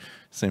for.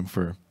 Same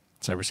for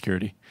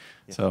cybersecurity.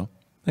 Yeah. So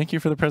thank you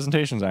for the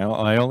presentations. I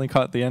only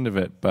caught the end of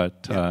it,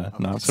 but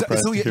not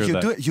surprised to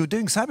hear that. You're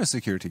doing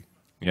cybersecurity?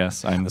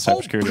 Yes, I'm the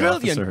cybersecurity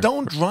officer. Brilliant.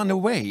 Don't run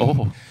away.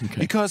 Oh, okay.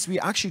 Because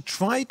we actually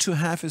tried to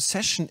have a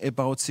session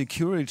about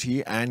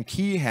security and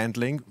key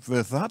handling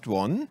with that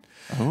one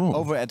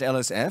over at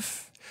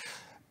LSF.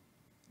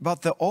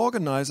 But the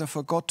organizer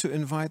forgot to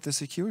invite the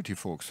security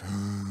folks.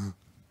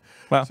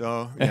 Well,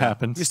 so, it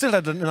happens. We still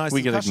had a nice discussion.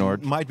 We get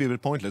ignored. Might be a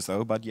bit pointless,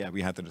 though, but yeah,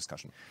 we had the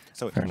discussion.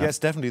 So yes,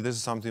 definitely this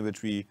is something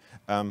which we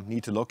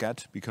need to look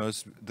at,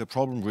 because the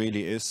problem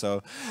really is,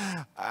 so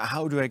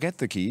how do I get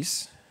the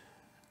keys?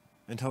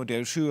 And how do I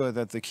ensure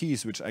that the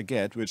keys which I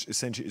get, which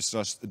essentially is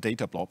just a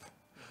data blob,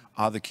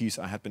 are the keys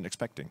I had been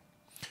expecting?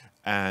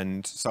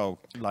 And so,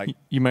 like...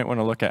 You might want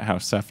to look at how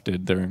Ceph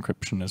did their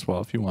encryption as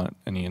well, if you want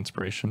any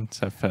inspiration.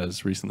 Ceph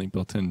has recently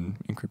built in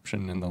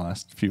encryption in the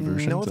last few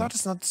versions. No, that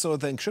is not so.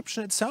 The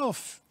encryption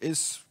itself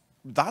is,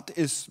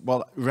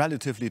 well,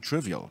 relatively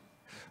trivial.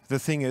 The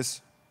thing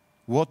is,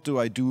 what do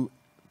I do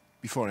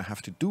before I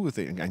have to do with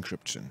the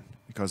encryption?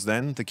 Because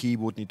then the key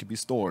would need to be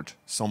stored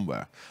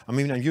somewhere. I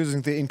mean, I'm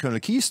using the internal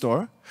key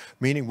store,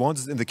 meaning once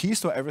it's in the key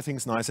store,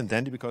 everything's nice and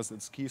dandy because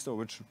it's key store,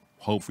 which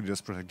hopefully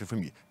is protected from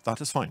me. That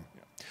is fine.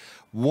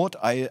 What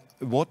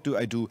do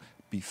I do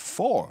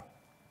before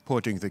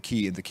putting the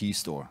key in the key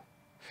store?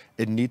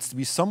 It needs to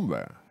be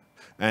somewhere.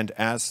 And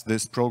as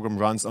this program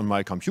runs on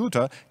my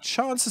computer,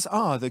 chances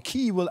are the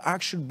key will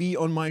actually be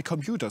on my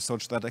computer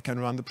such that I can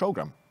run the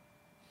program.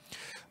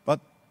 But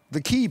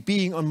the key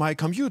being on my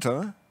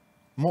computer,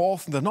 more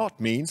often than not,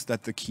 means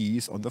that the key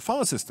is on the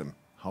file system.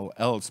 How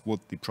else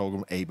would the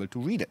program able to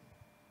read it?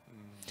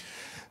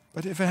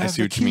 But if I have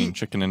see what you mean,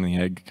 chicken and the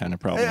egg kind of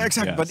problem.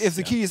 Exactly, yes, but if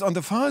the key is on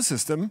the file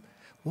system,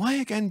 why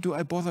again do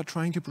I bother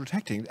trying to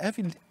protect it?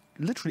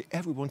 Literally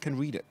everyone can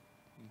read it.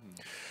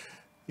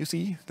 You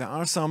see, there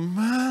are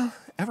some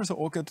ever so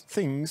awkward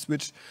things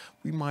which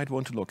we might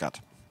want to look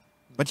at.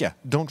 But yeah,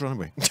 don't run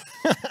away.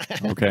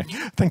 Okay.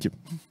 Thank you.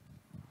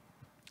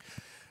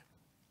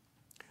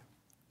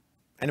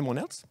 Anyone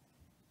else?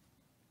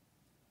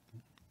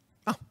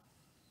 Oh.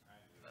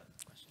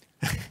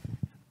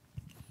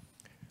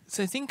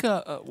 So I think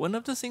one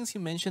of the things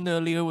you mentioned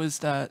earlier was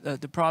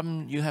that the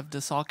problem, you have the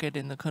socket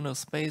in the kernel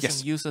space, yes,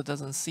 and user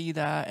doesn't see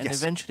that, and yes,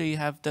 eventually you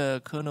have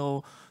the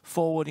kernel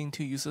forwarding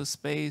to user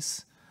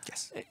space.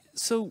 Yes.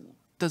 So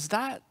does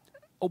that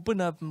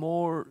open up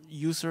more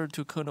user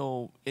to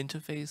kernel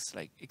interface,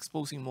 like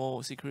exposing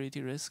more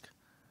security risk?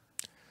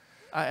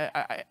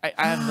 I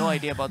have no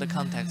idea about the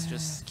context,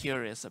 just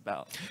curious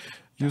about.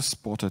 You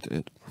spotted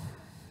it.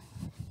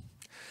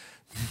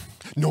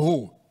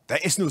 No. There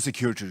is no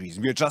security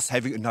reason. We are just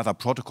having another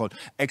protocol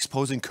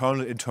exposing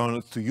kernel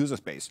internals to user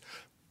space.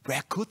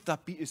 Where could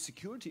that be a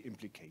security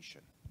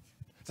implication?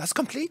 That's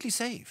completely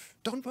safe.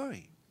 Don't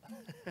worry.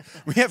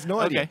 We have no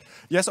idea.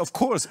 Yes, of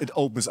course, it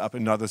opens up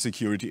another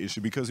security issue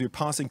because we're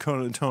passing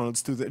kernel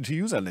internals to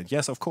user land.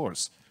 Yes, of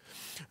course.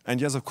 And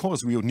yes, of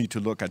course, we will need to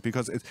look at,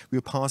 because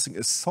we're passing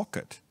a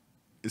socket,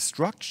 a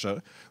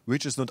structure,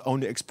 which is not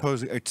only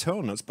exposing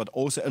internals, but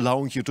also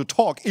allowing you to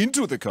talk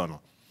into the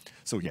kernel.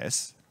 So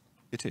yes,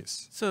 it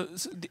is.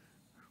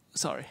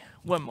 Sorry,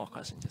 one more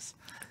question.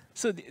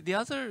 So the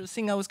other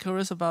thing I was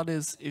curious about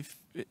is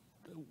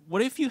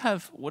what if you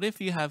have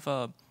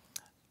a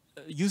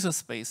user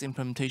space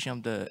implementation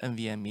of the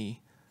NVMe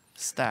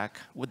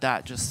stack? Would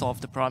that just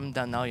solve the problem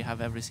that now you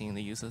have everything in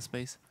the user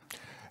space?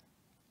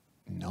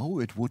 No,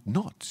 it would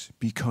not,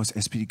 because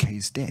SPDK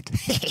is dead.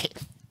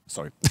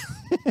 Sorry.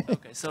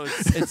 Okay, so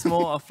it's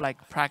more of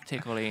like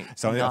practically.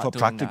 So not for doing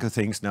practical that.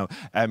 things now,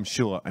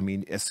 sure. I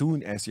mean, as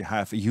soon as you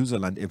have a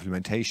userland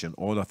implementation,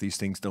 all of these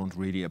things don't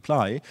really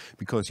apply,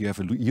 because you have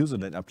a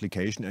userland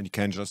application and you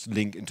can just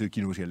link into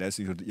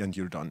GNU-TLS and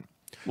you're done.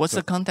 What's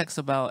the context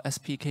about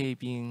SPK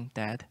being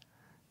dead?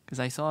 Because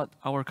I thought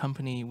our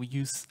company, we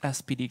use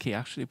SPDK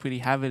actually pretty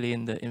heavily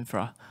in the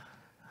infra.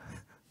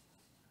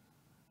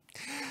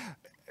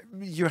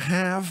 You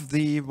have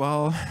the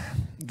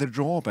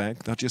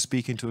drawback that you're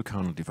speaking to a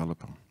kernel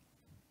developer.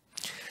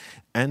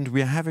 And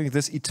we're having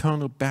this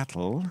eternal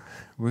battle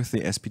with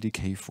the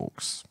SPDK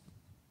folks.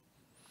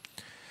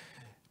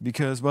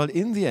 Because, well,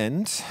 in the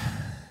end,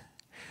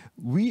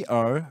 we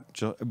are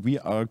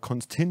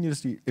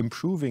continuously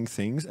improving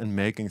things and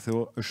making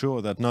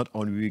sure that not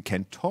only we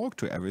can talk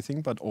to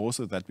everything, but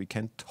also that we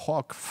can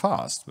talk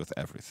fast with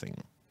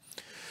everything.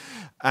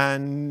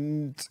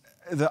 And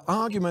the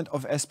argument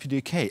of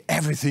SPDK,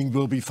 everything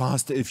will be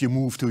faster if you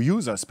move to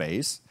user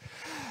space,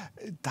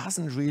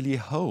 doesn't really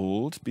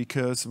hold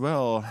because,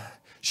 well,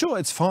 sure,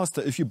 it's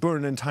faster if you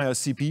burn an entire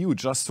CPU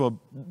just for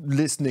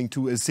listening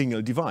to a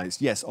single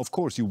device. Yes, of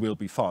course you will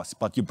be fast,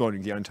 but you're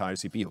burning the entire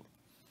CPU.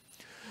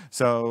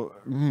 So,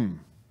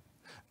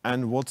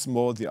 and what's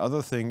more, the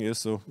other thing is,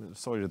 so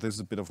sorry, this is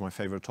a bit of my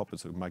favorite topic,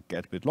 so it might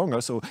get a bit longer,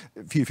 so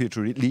feel free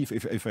to leave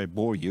if I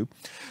bore you.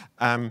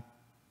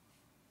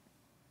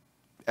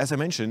 As I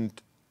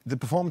mentioned, the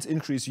performance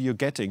increase you're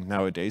getting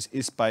nowadays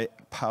is by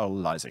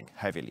parallelizing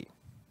heavily.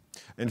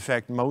 In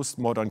fact, most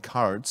modern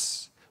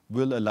cards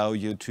will allow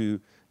you to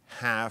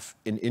have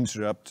an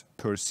interrupt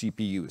per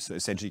CPU, so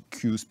essentially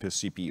queues per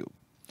CPU.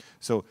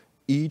 So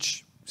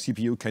each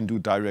CPU can do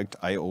direct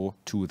I/O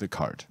to the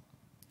card,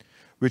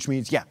 which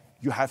means, yeah,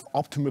 you have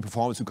optimal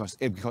performance because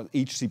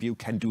each CPU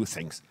can do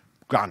things.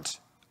 Grant,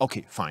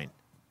 okay, fine.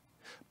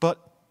 But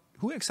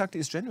who exactly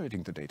is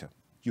generating the data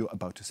you're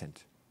about to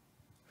send?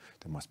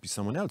 There must be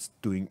someone else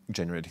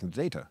generating the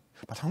data.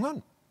 But hang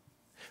on,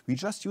 we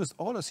just used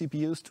all the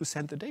CPUs to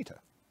send the data.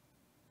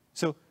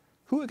 So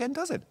who again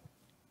does it?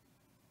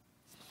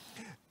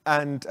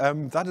 And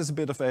that is a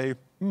bit of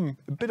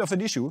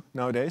an issue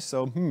nowadays.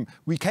 So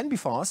we can be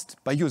fast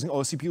by using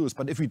all CPUs,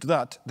 but if we do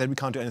that, then we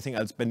can't do anything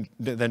else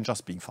than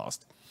just being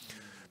fast.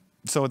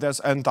 So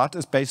and that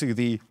is basically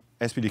the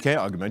SPDK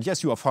argument.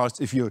 Yes, you are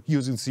fast if you're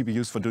using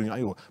CPUs for doing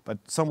I/O, but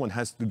someone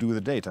has to do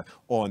the data.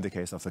 Or in the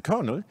case of the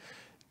kernel,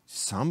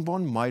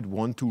 someone might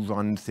want to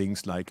run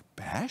things like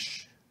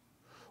Bash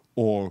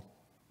or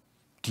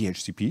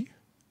DH-CHAP,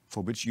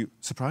 for which you,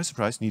 surprise,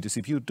 surprise, need a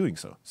CPU doing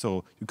so.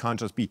 So you can't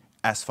just be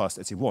as fast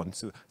as you want.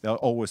 So there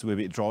always will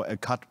be a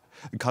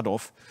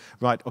cutoff.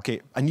 Right,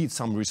 okay, I need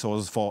some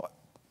resources for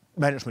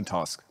management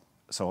tasks.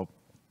 So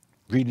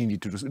really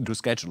need to do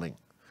scheduling.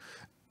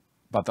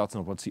 But that's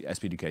not what the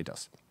SPDK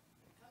does.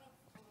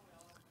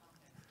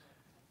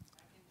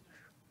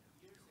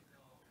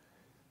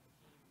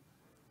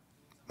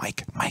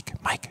 Mike,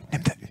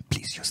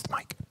 please use the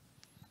mic.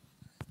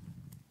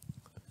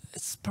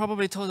 It's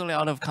probably totally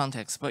out of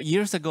context, but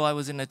years ago I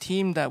was in a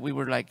team that we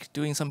were like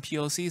doing some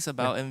POCs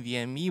about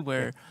NVMe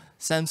where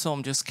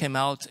Samsung just came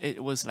out.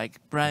 It was like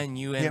brand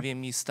new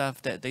NVMe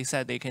stuff that they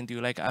said they can do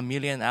like 1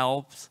 million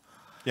IOPS.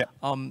 Yeah.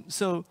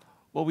 So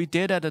what we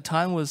did at the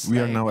time was we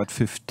are now at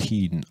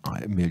 15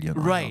 million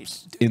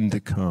IOPS in the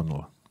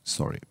kernel.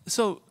 Sorry.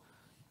 So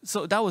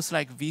that was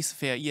like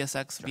vSphere,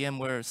 ESX,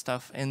 VMware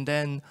stuff, and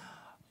then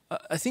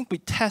I think we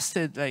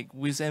tested like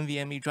with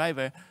NVMe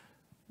driver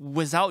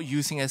without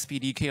using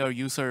SPDK or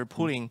user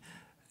pooling.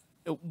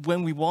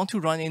 When we want to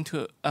run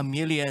into 1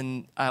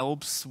 million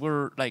IOPS,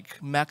 we're like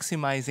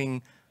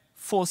maximizing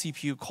 4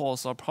 CPU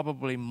cores or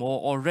probably more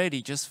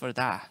already just for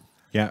that.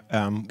 Yeah,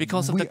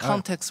 because of the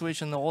context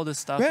switch and all this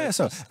stuff. Yeah,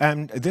 so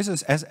this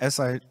is, as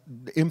I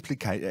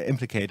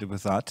implicated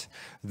with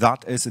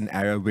that is an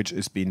area which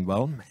has been,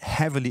 well,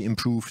 heavily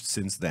improved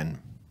since then.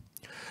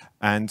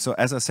 And so,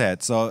 as I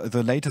said, so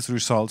the latest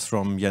results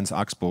from Jens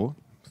Axbo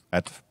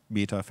at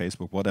Meta,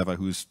 Facebook, whatever,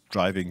 who's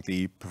driving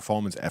the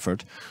performance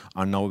effort,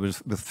 are now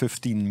with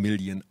 15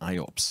 million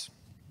IOPS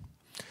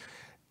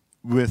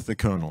with the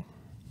kernel.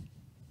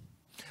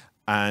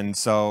 And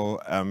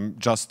so,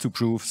 just to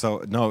prove,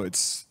 so no,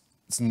 it's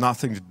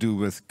nothing to do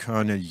with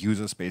kernel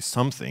user space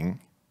something.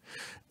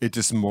 It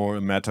is more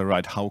a matter,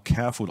 right, how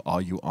careful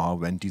you are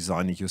when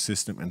designing your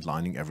system and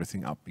lining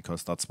everything up,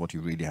 because that's what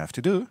you really have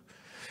to do.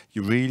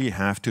 You really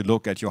have to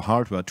look at your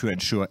hardware to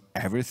ensure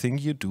everything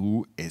you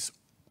do is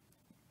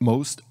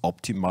most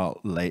optimal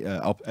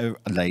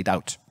laid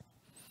out.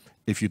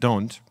 If you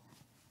don't,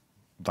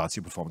 that's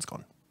your performance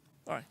gone.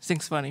 All right,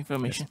 thanks for the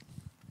information.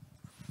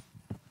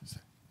 Yes.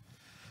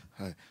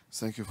 Hi,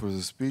 thank you for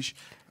the speech.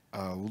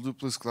 Would you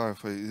please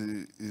clarify,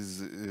 is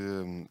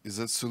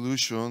that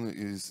solution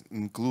is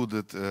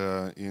included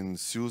in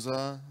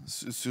SUSE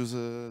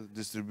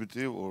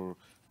distributive, or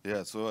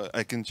yeah? So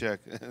I can check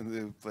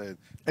and play it.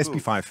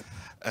 SP5.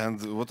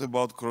 And what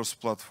about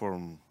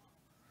cross-platform?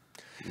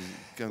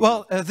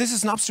 Well, this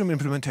is an upstream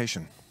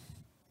implementation.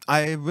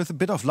 With a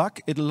bit of luck,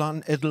 it'll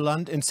land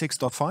in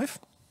 6.5,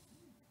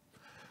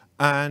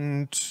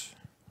 and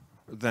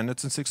then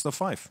it's in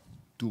 6.5.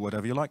 Do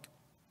whatever you like.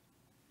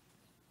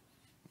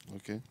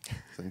 Okay,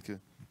 thank you.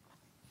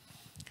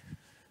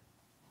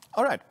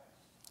 All right.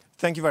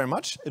 Thank you very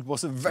much. It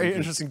was a very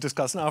interesting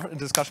discussion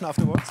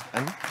afterwards.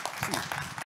 And